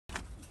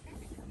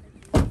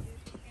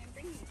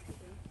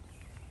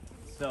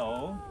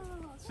So,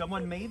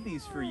 someone made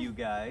these for you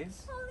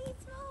guys. Holy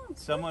smokes.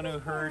 Someone who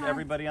heard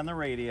everybody on the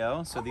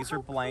radio. So these are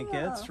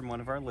blankets cool. from one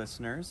of our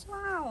listeners.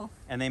 Wow.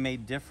 And they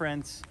made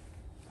different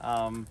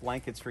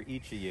blankets for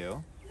each of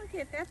you. Look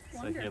at that's So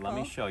wonderful. here, let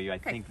me show you. I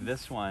think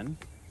this one,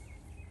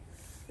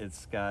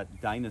 it's got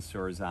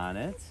dinosaurs on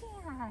it.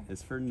 Yeah.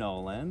 It's for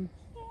Nolan.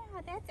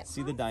 Yeah, that's See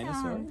awesome. the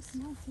dinosaurs?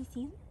 No, do you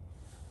see them?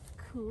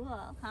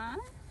 Cool, huh?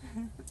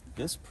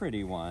 This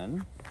pretty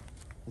one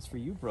is for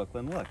you,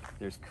 Brooklyn. Look,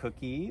 there's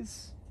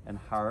cookies and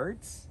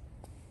hearts.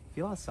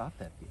 Feel how soft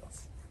that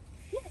feels.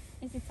 Yeah.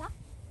 Is it soft?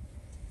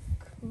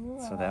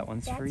 Cool. So that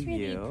one's for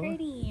you. That's really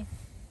pretty.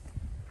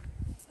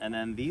 And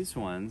then these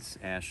ones,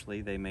 Ashley,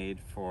 they made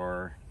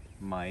for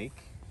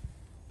Mike,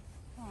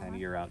 kind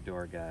of your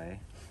outdoor guy.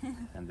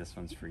 And this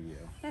one's for you.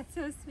 That's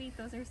so sweet.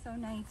 Those are so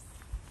nice.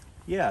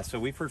 Yeah, so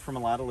we've heard from a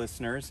lot of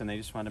listeners, and they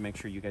just want to make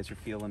sure you guys are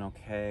feeling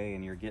okay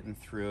and you're getting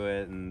through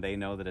it, and they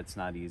know that it's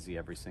not easy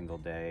every single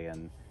day.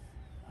 And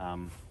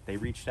they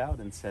reached out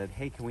and said,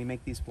 hey, can we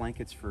make these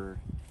blankets for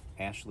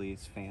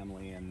Ashley's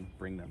family and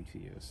bring them to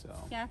you? So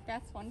Yeah,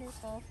 that's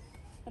wonderful.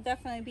 It'll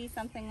definitely be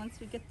something once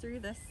we get through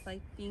this,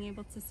 like being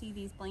able to see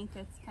these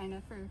blankets kind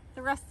of for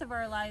the rest of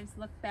our lives,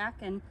 look back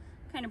and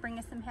kind of bring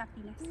us some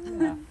happiness.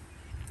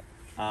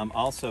 Yeah.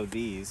 Also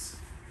these,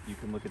 you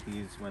can look at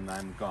these when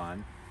I'm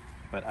gone,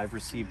 but I've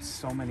received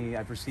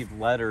I've received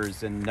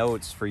letters and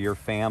notes for your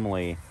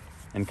family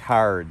and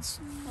cards.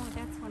 Oh,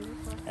 that's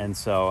wonderful. And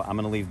so I'm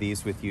going to leave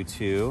these with you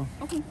too.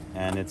 Okay.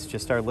 And it's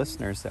just our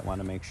listeners that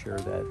want to make sure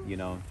that, you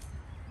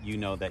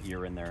know that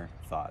you're in their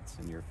thoughts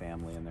and your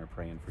family, and they're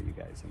praying for you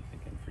guys and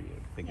thinking for you,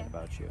 thinking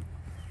about you.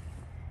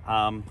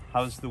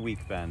 How's the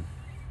week been?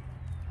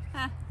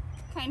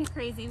 Kind of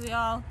crazy. We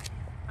all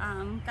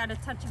got a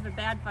touch of a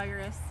bad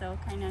virus, so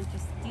kind of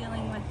just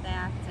dealing with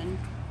that, and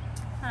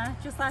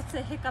just lots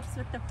of hiccups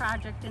with the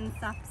project and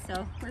stuff.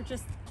 So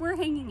we're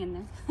hanging in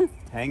there.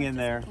 Hang in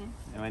there.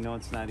 And I know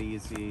it's not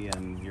easy,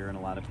 and you're in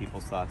a lot of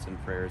people's thoughts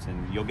and prayers,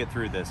 and you'll get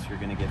through this. You're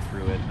going to get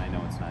through it, and I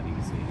know it's not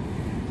easy.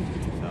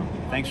 So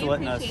thanks for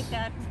letting us. We appreciate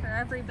that for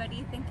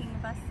everybody thinking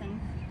of us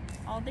and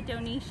all the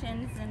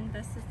donations, and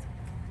this is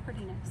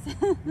pretty nice.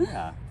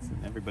 Yeah,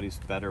 everybody's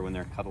better when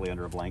they're cuddly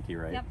under a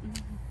blankie, right?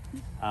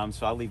 Yep.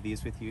 So I'll leave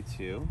these with you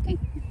too. Okay.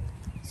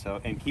 So,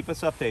 and keep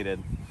us updated.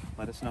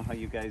 Let us know how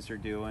you guys are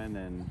doing,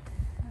 and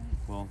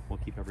we'll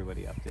keep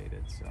everybody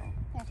updated. So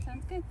That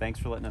sounds good. thanks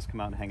for letting us come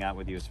out and hang out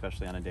with you,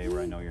 especially on a day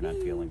where I know you're not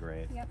feeling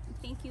great. Yep.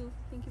 Thank you.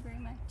 Thank you very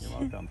much. You're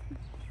welcome.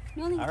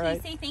 Nolan, All can right.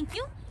 you say thank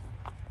you?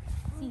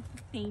 Say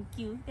thank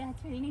you.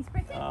 That's really nice,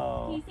 Bridget.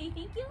 Oh. Can you say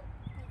thank you?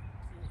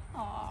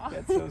 Aw.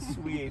 That's so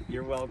sweet.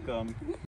 You're welcome.